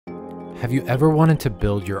Have you ever wanted to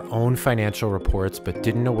build your own financial reports but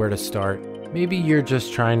didn't know where to start? Maybe you're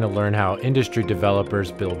just trying to learn how industry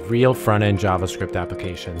developers build real front-end JavaScript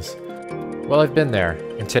applications. Well, I've been there,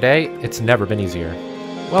 and today it's never been easier.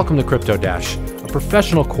 Welcome to Crypto Dash, a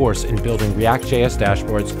professional course in building react.js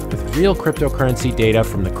dashboards with real cryptocurrency data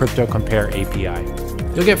from the Crypto Compare API.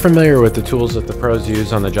 You'll get familiar with the tools that the pros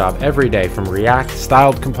use on the job every day, from React,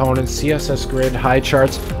 styled components, CSS grid, high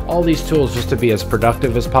charts, all these tools just to be as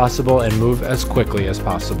productive as possible and move as quickly as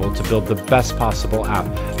possible to build the best possible app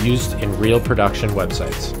used in real production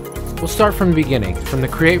websites. We'll start from the beginning, from the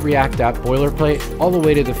Create React app boilerplate all the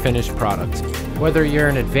way to the finished product. Whether you're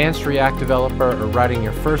an advanced React developer or writing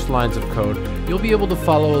your first lines of code, you'll be able to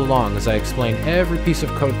follow along as I explain every piece of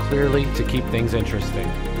code clearly to keep things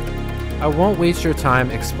interesting. I won't waste your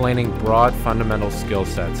time explaining broad fundamental skill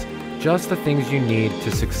sets, just the things you need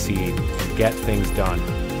to succeed and get things done.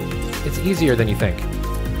 It's easier than you think.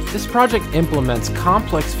 This project implements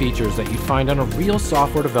complex features that you'd find on a real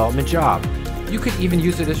software development job. You could even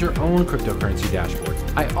use it as your own cryptocurrency dashboard.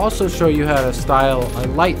 I also show you how to style a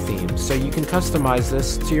light theme so you can customize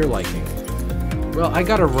this to your liking. Well, I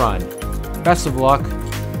gotta run. Best of luck,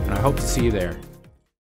 and I hope to see you there.